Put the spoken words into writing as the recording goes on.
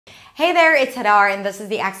Hey there, it's Hadar and this is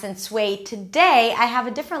the Accent Sway. Today I have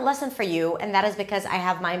a different lesson for you, and that is because I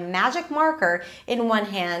have my magic marker in one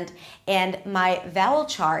hand and my vowel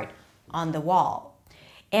chart on the wall.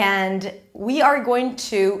 And we are going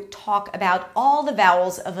to talk about all the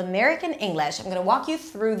vowels of American English. I'm going to walk you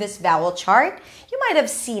through this vowel chart. You might have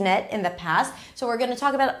seen it in the past. So we're going to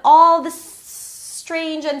talk about all the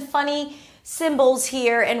strange and funny symbols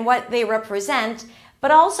here and what they represent. But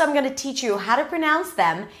also I'm going to teach you how to pronounce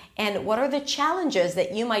them and what are the challenges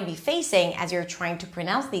that you might be facing as you're trying to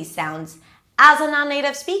pronounce these sounds as a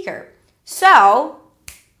non-native speaker. So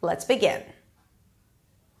let's begin.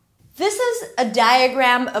 This is a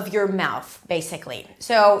diagram of your mouth, basically.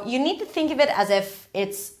 So you need to think of it as if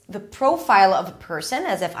it's the profile of a person,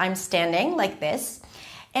 as if I'm standing like this.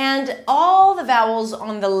 And all the vowels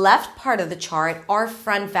on the left part of the chart are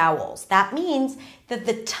front vowels. That means that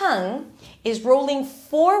the tongue is rolling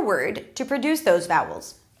forward to produce those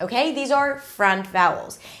vowels. Okay, these are front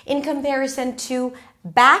vowels in comparison to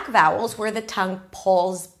back vowels where the tongue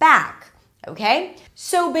pulls back. Okay,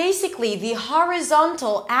 so basically the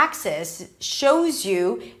horizontal axis shows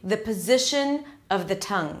you the position of the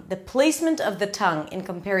tongue, the placement of the tongue in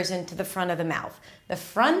comparison to the front of the mouth, the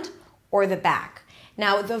front or the back.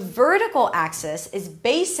 Now, the vertical axis is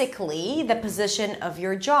basically the position of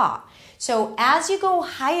your jaw. So as you go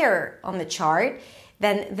higher on the chart,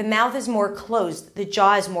 then the mouth is more closed, the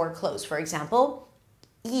jaw is more closed. For example,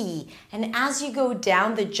 E. And as you go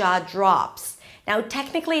down, the jaw drops. Now,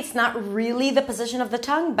 technically, it's not really the position of the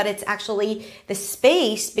tongue, but it's actually the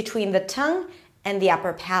space between the tongue and the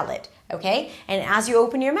upper palate. Okay? And as you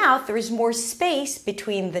open your mouth, there is more space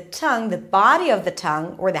between the tongue, the body of the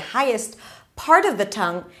tongue, or the highest part of the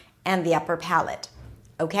tongue and the upper palate.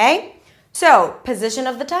 Okay? So, position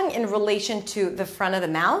of the tongue in relation to the front of the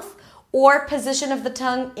mouth, or position of the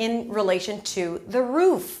tongue in relation to the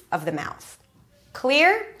roof of the mouth.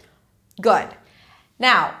 Clear? Good.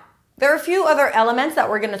 Now, there are a few other elements that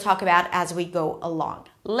we're going to talk about as we go along.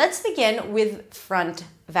 Let's begin with front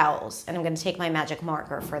vowels, and I'm going to take my magic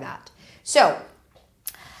marker for that. So,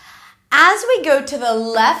 as we go to the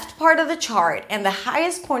left part of the chart and the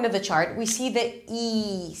highest point of the chart, we see the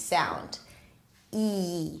E sound.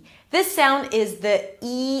 E. This sound is the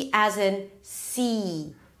E as in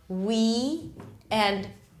see, we, and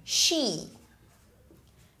she.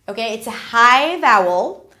 Okay, it's a high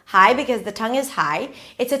vowel. High because the tongue is high.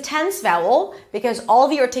 It's a tense vowel because all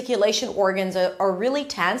the articulation organs are really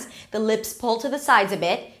tense. The lips pull to the sides a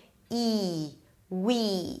bit. E,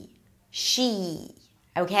 we, she.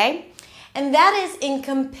 Okay? And that is in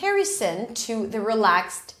comparison to the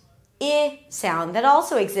relaxed I sound that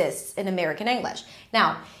also exists in American English.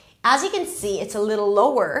 Now, as you can see, it's a little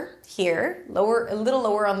lower here, a little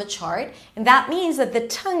lower on the chart, and that means that the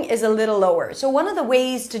tongue is a little lower. So one of the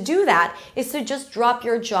ways to do that is to just drop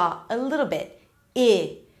your jaw a little bit.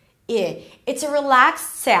 I. It's a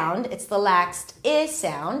relaxed sound. It's the relaxed I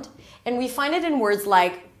sound, and we find it in words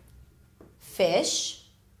like fish,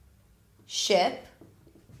 ship,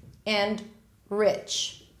 and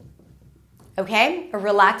rich. Okay? A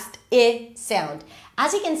relaxed I sound.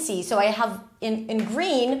 As you can see, so I have in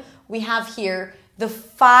green, we have here the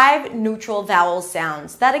 5 neutral vowel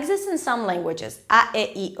sounds that exist in some languages. A,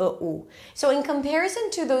 E, I, O, U. So in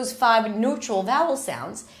comparison to those 5 neutral vowel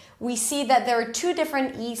sounds, we see that there are 2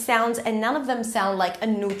 different E sounds and none of them sound like a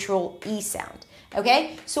neutral E sound.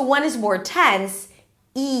 Okay? So one is more tense,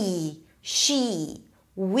 E, she,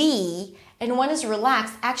 we, and one is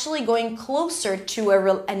relaxed, actually going closer to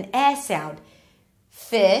an E sound.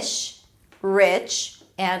 Fish, rich,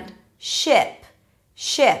 and ship.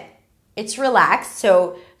 Ship. It's relaxed,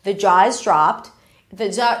 so the jaw is dropped. The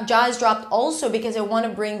jaw is dropped also because I want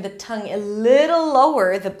to bring the tongue a little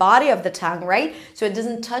lower, the body of the tongue, right? So it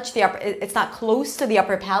doesn't touch the upper, it's not close to the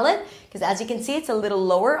upper palate, because as you can see, it's a little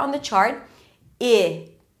lower on the chart. I,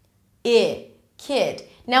 kid.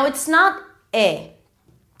 Now it's not E.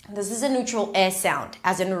 This is a neutral E sound,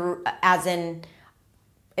 as in,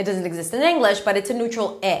 it doesn't exist in English, but it's a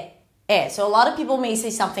neutral E. So a lot of people may say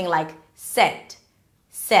something like set,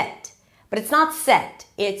 but it's not set,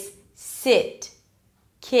 it's sit,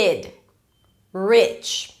 kid,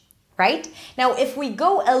 rich, right? Now, if we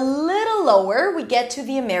go a little lower, we get to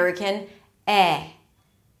the American as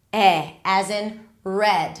in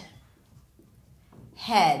red,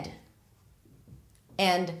 head,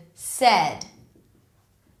 and said.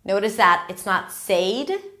 Notice that it's not said,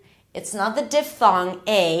 it's not the diphthong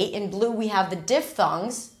A. In blue, we have the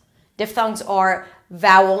diphthongs. Diphthongs are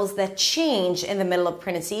vowels that change in the middle of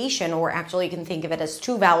pronunciation, or actually you can think of it as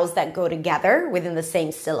 2 vowels that go together within the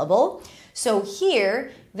same syllable. So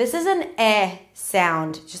here, this is an eh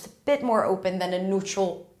sound, just a bit more open than a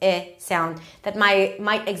neutral eh sound that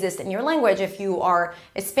might exist in your language if you are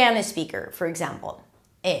a Spanish speaker, for example.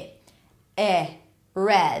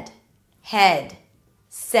 Red, head,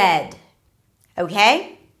 said.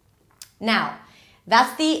 Okay? Now,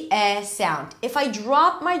 that's the eh sound. If I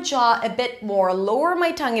drop my jaw a bit more, lower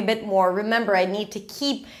my tongue a bit more, remember I need to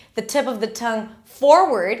keep the tip of the tongue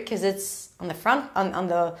forward because it's on the front, on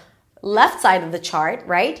the left side of the chart,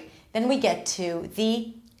 right? Then we get to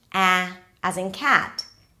the ah as in cat.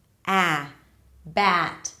 Ah,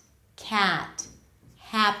 bat, cat,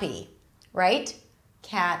 happy, right?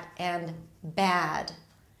 Cat and bad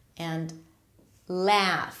and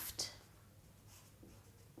laughed.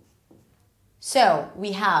 So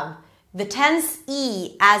we have the tense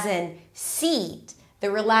E as in seat,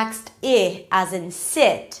 the relaxed I as in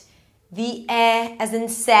sit, the E as in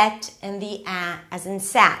set, and the A as in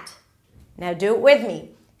sat. Now do it with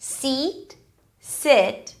me. Seat,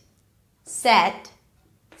 sit, set,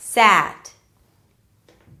 sat.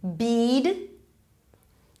 Bead,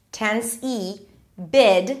 tense E,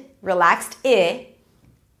 bid, relaxed I,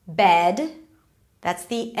 bed, that's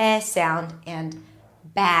the E sound, and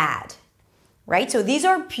bad. Right? So these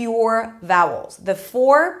are pure vowels. The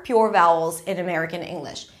 4 pure vowels in American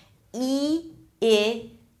English. E,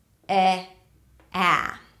 I, E,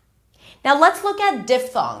 A. Now let's look at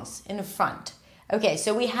diphthongs in the front. Okay,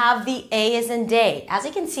 so we have the A as in day. As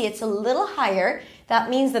you can see, it's a little higher. That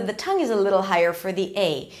means that the tongue is a little higher for the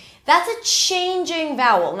A. That's a changing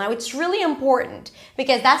vowel. Now it's really important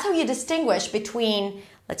because that's how you distinguish between,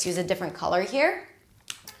 let's use a different color here.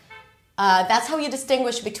 That's how you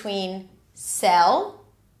distinguish between sell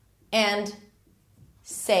and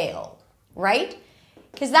sail, right?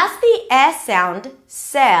 Because that's the S sound,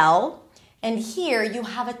 sell, and here you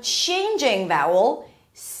have a changing vowel,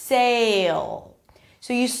 sail.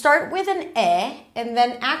 So you start with an E, and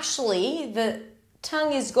then actually the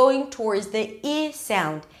tongue is going towards the I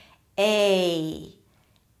sound, A,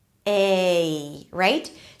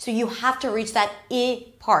 right? So you have to reach that I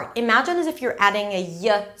part. Imagine as if you're adding a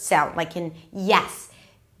Y sound, like in yes.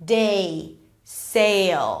 Day,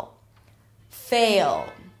 sail,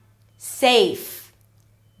 fail, safe,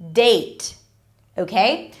 date.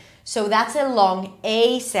 Okay? So that's a long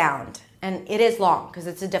A sound. And it is long because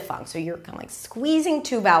it's a diphthong. So you're kind of like squeezing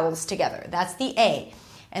 2 vowels together. That's the A.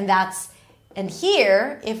 And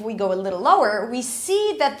here, if we go a little lower, we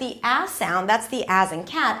see that the A sound, that's the as in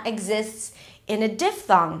cat, exists in a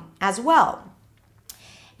diphthong as well.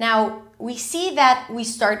 Now, we see that we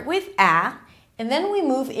start with A, and then we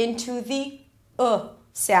move into the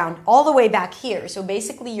sound all the way back here. So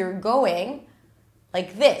basically you're going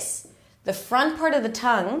like this. The front part of the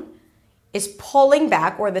tongue is pulling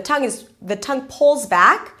back, or the tongue pulls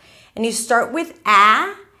back, and you start with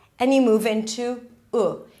A and you move into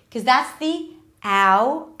because that's the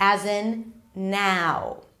ow as in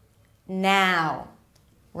now. Now,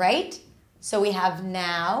 right? So we have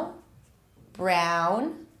now,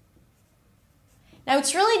 brown. Now,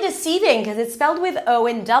 it's really deceiving because it's spelled with O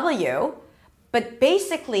and W, but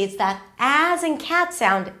basically it's that as in cat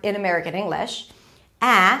sound in American English,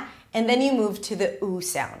 and then you move to the oo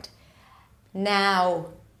sound.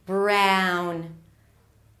 Now, brown,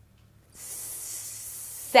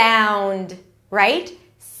 sound, right?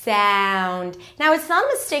 Sound. Now, it's not a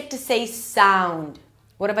mistake to say sound.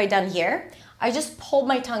 What have I done here? I just pulled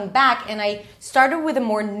my tongue back and I started with a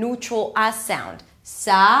more neutral A sound.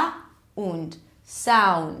 Sound.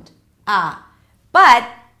 Sound, But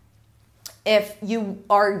if you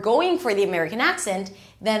are going for the American accent,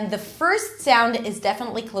 then the first sound is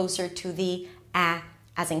definitely closer to the A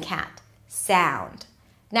as in cat, sound.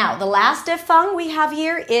 Now, the last diphthong we have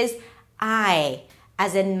here is I,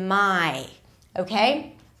 as in my,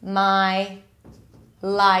 okay? My,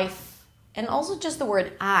 life, and also just the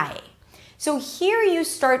word I. So here you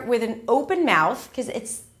start with an open mouth because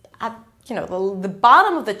it's the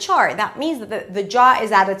bottom of the chart. That means that the jaw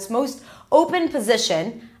is at its most open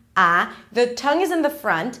position, the tongue is in the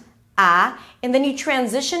front, and then you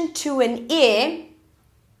transition to an I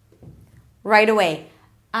right away.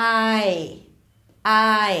 I,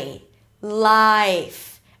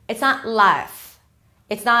 life. It's not life.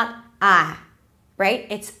 It's not right?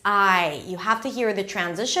 It's I. You have to hear the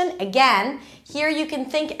transition. Again, here you can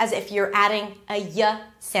think as if you're adding a Y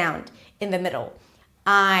sound in the middle.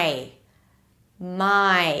 I,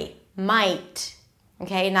 my, might,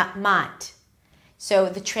 okay, not might. So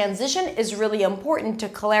the transition is really important to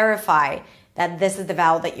clarify that this is the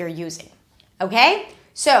vowel that you're using, okay?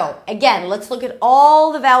 So again, let's look at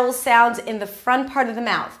all the vowel sounds in the front part of the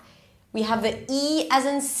mouth. We have the E as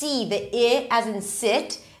in see, the I as in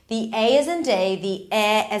sit, the A as in day, the E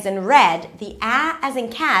as in red, the A as in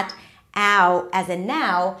cat, ow as in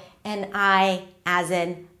now, and I as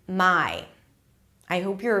in my. I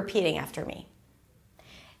hope you're repeating after me.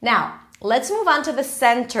 Now, let's move on to the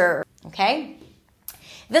center, okay?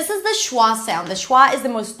 This is the shwa sound. The shwa is the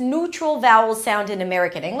most neutral vowel sound in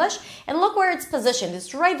American English. And look where it's positioned.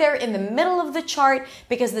 It's right there in the middle of the chart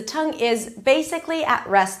because the tongue is basically at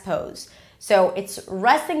rest pose. So it's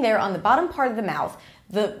resting there on the bottom part of the mouth.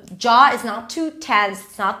 The jaw is not too tense.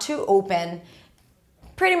 It's not too open.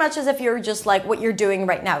 Pretty much as if you're just like what you're doing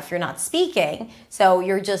right now if you're not speaking. So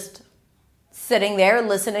you're just sitting there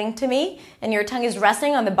listening to me and your tongue is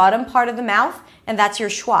resting on the bottom part of the mouth and that's your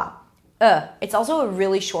shwa. It's also a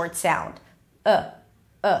really short sound. That's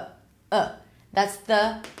the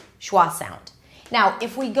shwa sound. Now,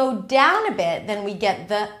 if we go down a bit, then we get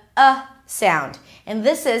the sound. And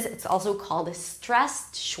it's also called a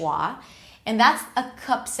stressed shwa, and that's a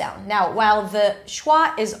cup sound. Now, while the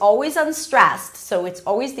shwa is always unstressed, so it's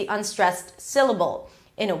always the unstressed syllable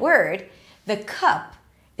in a word, the cup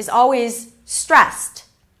is always stressed.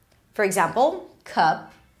 For example,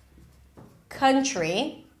 cup,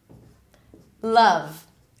 country, love,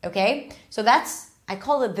 okay? So I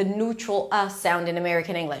call it the neutral sound in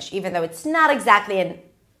American English, even though it's not exactly an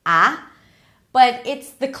but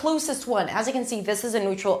it's the closest one. As you can see, this is a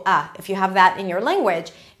neutral If you have that in your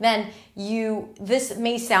language, then this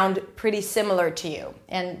may sound pretty similar to you.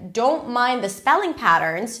 And don't mind the spelling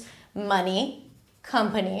patterns, money,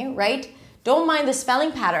 company, right? Don't mind the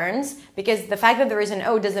spelling patterns because the fact that there is an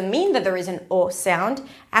O doesn't mean that there is an O sound.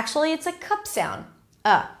 Actually, it's a cup sound.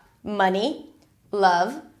 Money,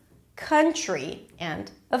 love, country,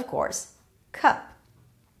 and of course, cup.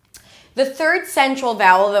 The third central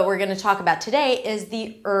vowel that we're going to talk about today is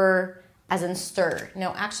the as in stir.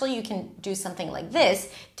 Now, actually, you can do something like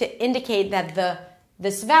this to indicate that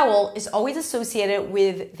this vowel is always associated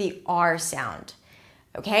with the R sound.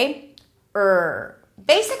 Okay?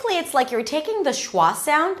 Basically, it's like you're taking the schwa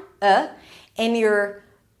sound, and you're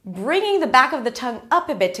bringing the back of the tongue up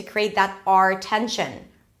a bit to create that R tension.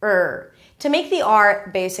 To make the R,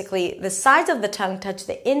 basically, the sides of the tongue touch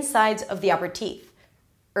the insides of the upper teeth.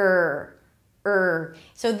 So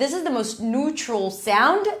this is the most neutral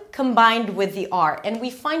sound combined with the R. And we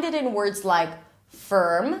find it in words like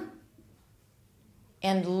firm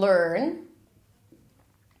and learn,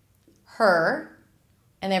 her,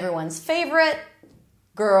 and everyone's favorite,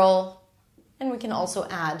 girl, and we can also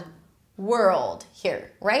add world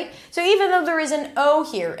here, right? So even though there is an O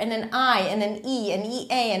here and an I and an E and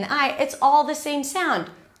EA and I, it's all the same sound.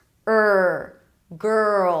 Girl,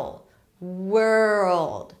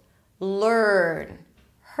 world, learn,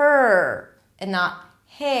 her, and not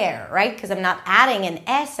hair, right? Because I'm not adding an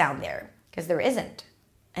S sound there because there isn't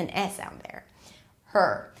an S sound there.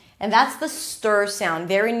 Her. And that's the stir sound,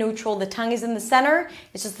 very neutral. The tongue is in the center.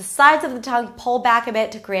 It's just the sides of the tongue pull back a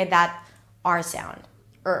bit to create that R sound.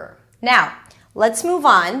 Now, let's move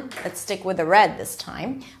on. Let's stick with the red this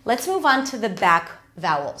time. Let's move on to the back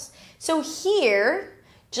vowels. So here,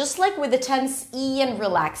 just like with the tense E and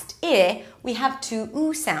relaxed I, we have two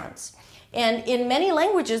U sounds. And in many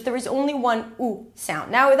languages, there is only one U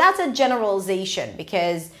sound. Now, that's a generalization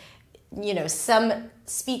because, some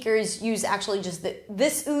speakers use actually just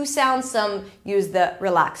this U sound. Some use the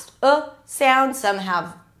relaxed sound. Some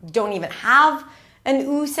don't even have an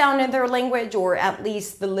U sound in their language, or at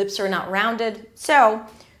least the lips are not rounded. So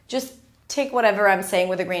just take whatever I'm saying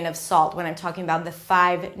with a grain of salt when I'm talking about the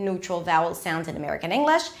 5 neutral vowel sounds in American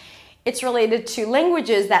English. It's related to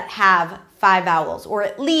languages that have 5 vowels, or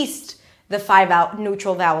at least the 5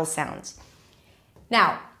 neutral vowel sounds.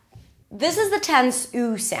 Now, this is the tense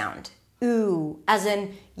U sound. U, as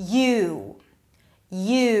in you,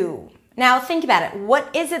 you. Now think about it.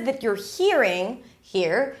 What is it that you're hearing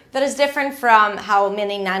here that is different from how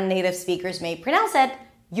many non-native speakers may pronounce it?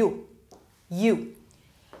 You.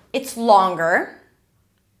 It's longer.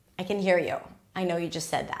 I can hear you. I know you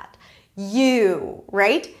just said that. You,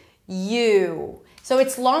 right? You. So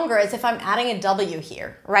it's longer as if I'm adding a W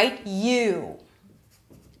here, right? You.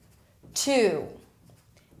 To.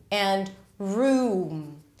 And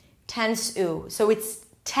room. Tense U. So it's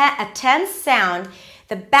a tense sound.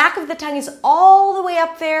 The back of the tongue is all the way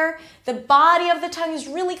up there. The body of the tongue is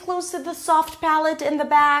really close to the soft palate in the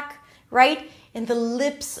back, right? And the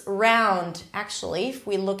lips round. Actually, if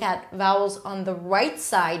we look at vowels on the right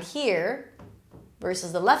side here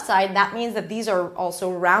versus the left side, that means that these are also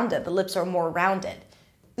rounded. The lips are more rounded.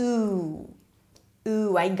 Ooh.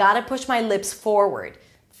 Ooh, I gotta push my lips forward.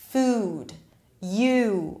 Food.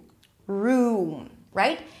 You. Room.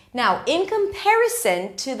 Right? Now, in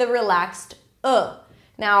comparison to the relaxed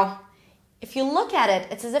Now, if you look at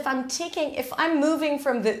it, it's as if if I'm moving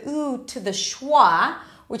from the to the shwa,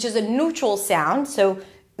 which is a neutral sound, so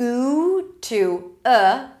to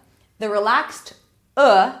the relaxed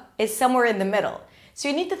is somewhere in the middle. So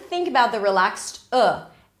you need to think about the relaxed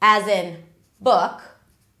as in book,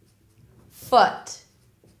 foot,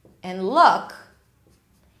 and look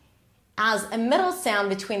as a middle sound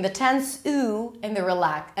between the tense and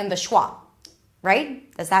the schwa,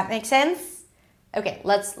 right? Does that make sense? Okay,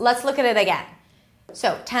 let's look at it again.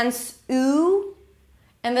 So tense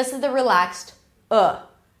and this is the relaxed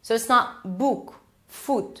So it's not book,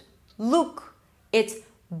 foot, look. It's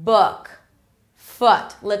book,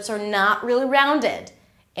 foot. Lips are not really rounded.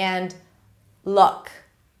 And look,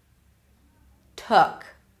 took,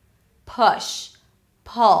 push,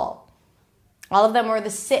 pull. All of them have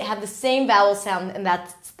the same vowel sound, and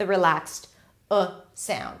that's the relaxed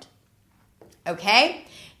sound. Okay?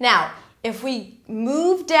 Now, if we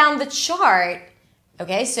move down the chart,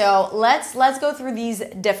 okay, so let's go through these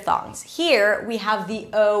diphthongs. Here we have the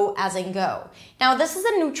O as in go. Now, this is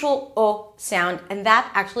a neutral O sound, and that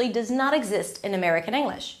actually does not exist in American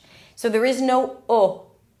English. So there is no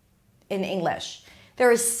O in English. There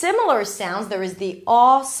are similar sounds. There is the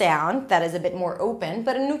O sound that is a bit more open,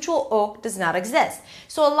 but a neutral O does not exist.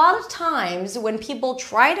 So a lot of times when people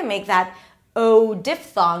try to make that O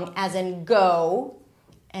diphthong as in go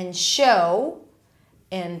and show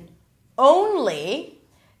and only,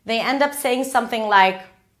 they end up saying something like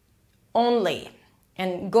only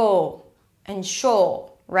and go and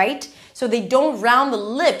show, right? So they don't round the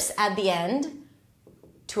lips at the end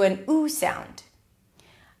to an oo sound.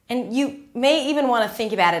 And you may even want to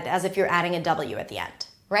think about it as if you're adding a W at the end,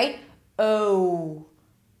 right? Oh,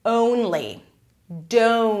 only,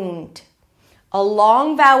 don't. A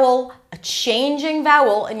long vowel, a changing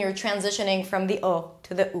vowel, and you're transitioning from the O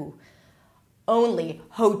to the oo. Only,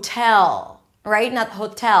 hotel, right? Not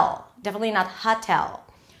hotel, definitely not hotel.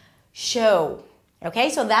 Show, okay?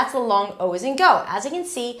 So that's the long O as in go. As you can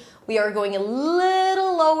see, we are going a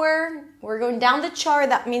little lower. We're going down the chart.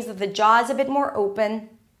 That means that the jaw is a bit more open.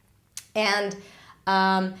 And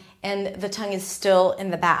the tongue is still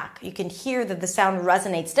in the back. You can hear that the sound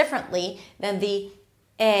resonates differently than the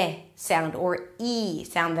e sound or e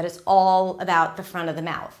sound that is all about the front of the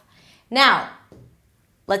mouth. Now,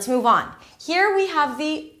 let's move on. Here we have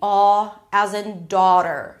the aw as in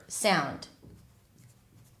daughter sound.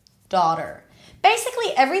 Daughter.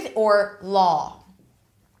 Basically everything, or law.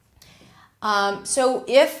 So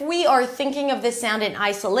if we are thinking of this sound in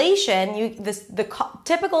isolation, the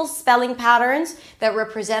typical spelling patterns that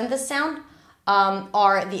represent this sound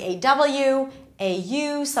are the AW,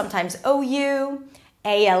 AU, sometimes OU,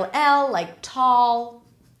 ALL like tall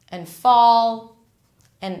and fall,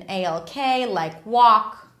 and ALK like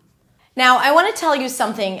walk. Now I want to tell you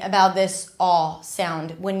something about this aw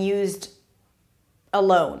sound when used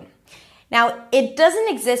alone. Now, it doesn't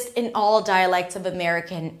exist in all dialects of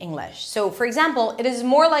American English. So, for example, it is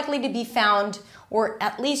more likely to be found, or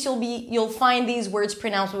at least you'll find these words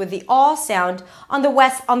pronounced with the aw sound on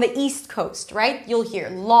the East Coast, right? You'll hear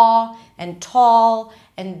law and tall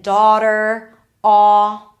and daughter,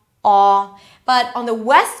 aw. But on the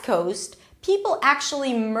West Coast, people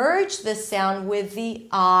actually merge this sound with the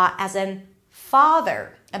ah as in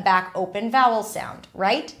father, a back open vowel sound,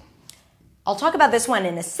 right? I'll talk about this one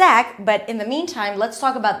in a sec, but in the meantime, let's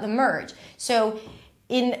talk about the merge. So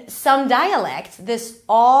in some dialects, this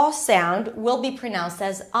aw sound will be pronounced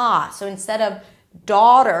as ah. So instead of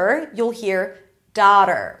daughter, you'll hear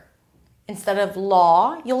daughter. Instead of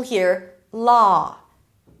law, you'll hear law.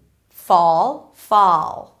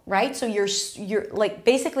 Fall, right? So you're like,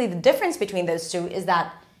 basically the difference between those two is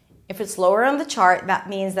that if it's lower on the chart, that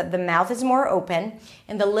means that the mouth is more open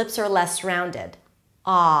and the lips are less rounded.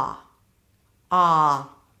 Ah,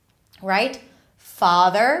 right?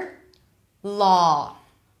 Father, law.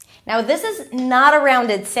 Now this is not a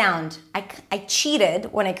rounded sound. I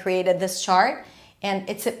cheated when I created this chart, and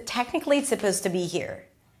technically it's supposed to be here.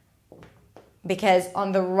 Because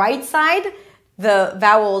on the right side, the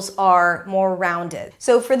vowels are more rounded.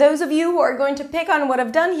 So for those of you who are going to pick on what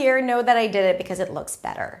I've done here, know that I did it because it looks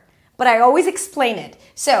better. But I always explain it.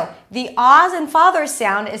 So the ahs and father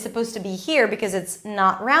sound is supposed to be here because it's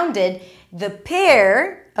not rounded. The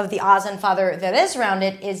pair of the ahs and father that is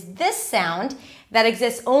rounded is this sound that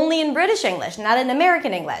exists only in British English, not in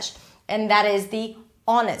American English. And that is the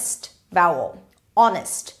honest vowel.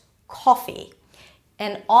 Honest, coffee.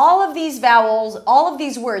 And all of these vowels, all of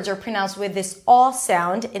these words are pronounced with this aw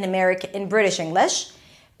sound in British English.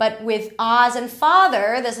 But with as and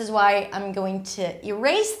father, this is why I'm going to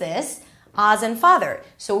erase this, as and father.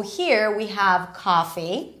 So here we have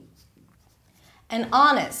coffee and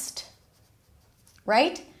honest,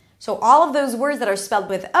 right? So all of those words that are spelled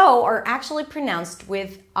with O are actually pronounced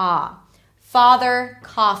with A. Father,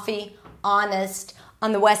 coffee, honest.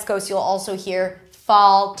 On the West Coast, you'll also hear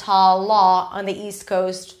fall, tall, law. On the East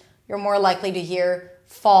Coast, you're more likely to hear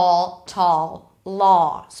fall, tall,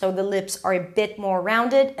 law. So the lips are a bit more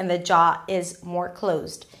rounded and the jaw is more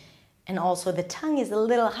closed. And also the tongue is a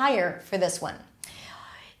little higher for this one.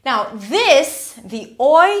 Now this, the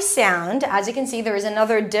oi sound, as you can see, there is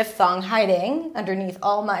another diphthong hiding underneath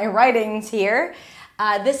all my writings here.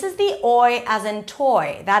 This is the oi as in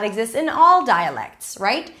toy. That exists in all dialects,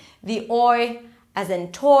 right? The oi as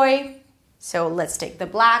in toy. So let's take the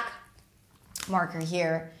black marker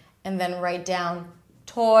here and then write down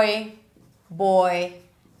toy, boy,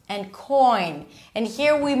 and coin. And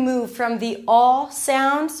here we move from the O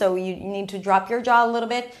sound, so you need to drop your jaw a little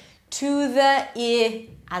bit, to the I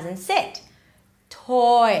as in sit.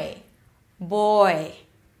 Toy, boy,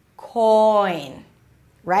 coin,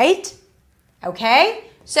 right? Okay,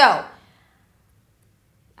 so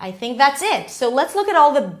I think that's it. So let's look at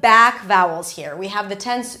all the back vowels here. We have the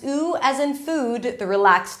tense U as in food, the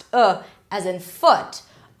relaxed as in foot,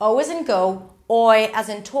 O as in go, oi as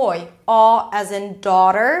in toy, aw as in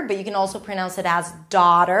daughter, but you can also pronounce it as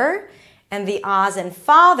daughter, and the as in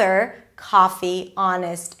father, coffee,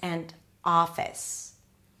 honest, and office.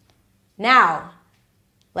 Now,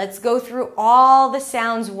 let's go through all the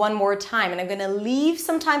sounds one more time, and I'm going to leave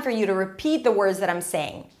some time for you to repeat the words that I'm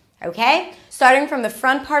saying, okay? Starting from the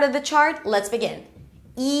front part of the chart, let's begin.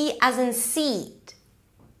 E as in seat,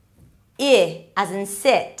 I as in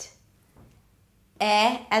sit,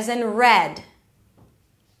 E as in red,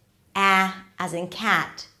 A as in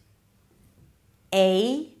cat,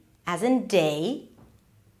 A as in day,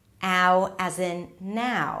 ow as in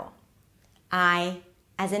now, I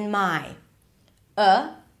as in my,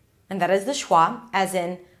 and that is the shwa, as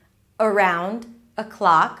in around,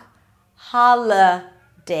 o'clock,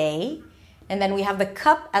 holiday, and then we have the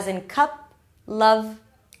cup as in cup, love,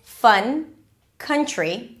 fun,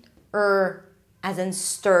 country, as in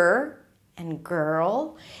stir, and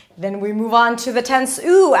girl. Then we move on to the tense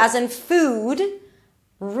U as in food,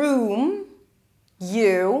 room,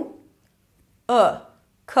 you,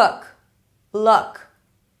 cook, look,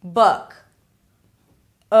 book.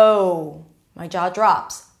 Oh, my jaw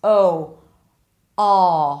drops. Oh,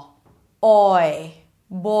 aw, oi,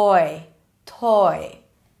 boy, toy.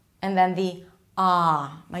 And then the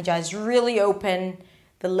ah, my jaw is really open.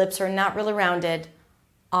 The lips are not really rounded.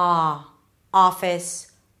 Ah,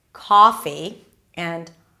 office, coffee, and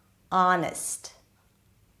honest.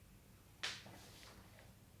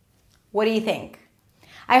 What do you think?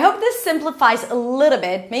 I hope this simplifies a little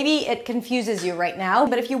bit. Maybe it confuses you right now,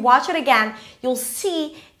 but if you watch it again, you'll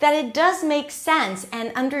see that it does make sense,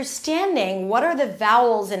 and understanding what are the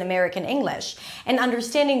vowels in American English and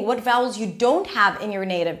understanding what vowels you don't have in your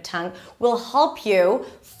native tongue will help you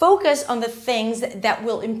focus on the things that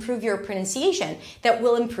will improve your pronunciation, that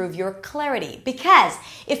will improve your clarity. Because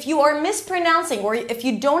if you are mispronouncing, or if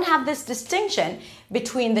you don't have this distinction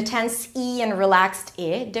between the tense E and relaxed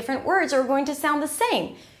I, different words are going to sound the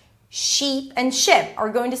same. Sheep and ship are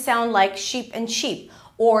going to sound like sheep and sheep,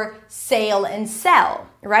 or sail and sell,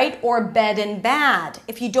 right? Or bed and bad.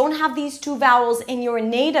 If you don't have these two vowels in your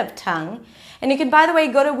native tongue, and you can, by the way,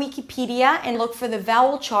 go to Wikipedia and look for the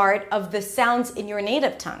vowel chart of the sounds in your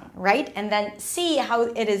native tongue, right? And then see how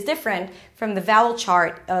it is different from the vowel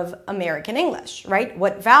chart of American English, right?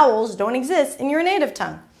 What vowels don't exist in your native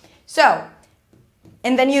tongue. So,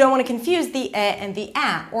 and then you don't want to confuse the e and the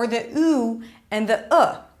a, or the u and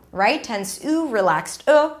the right? Tense u, relaxed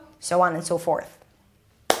so on and so forth.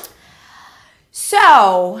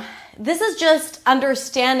 So, this is just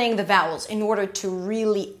understanding the vowels. In order to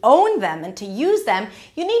really own them and to use them,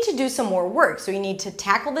 you need to do some more work. So you need to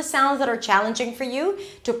tackle the sounds that are challenging for you,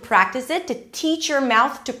 to practice it, to teach your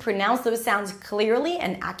mouth to pronounce those sounds clearly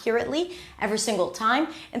and accurately every single time,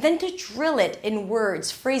 and then to drill it in words,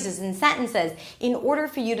 phrases, and sentences in order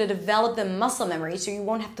for you to develop the muscle memory so you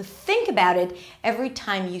won't have to think about it every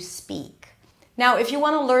time you speak. Now, if you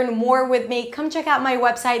want to learn more with me, come check out my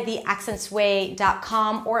website,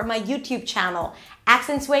 theaccentsway.com, or my YouTube channel,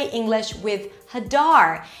 Accents Way English with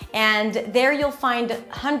Hadar. And there you'll find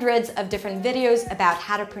hundreds of different videos about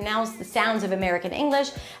how to pronounce the sounds of American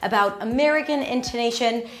English, about American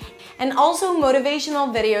intonation, and also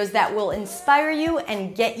motivational videos that will inspire you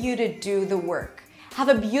and get you to do the work. Have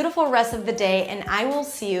a beautiful rest of the day, and I will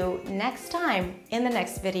see you next time in the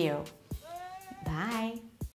next video. Bye.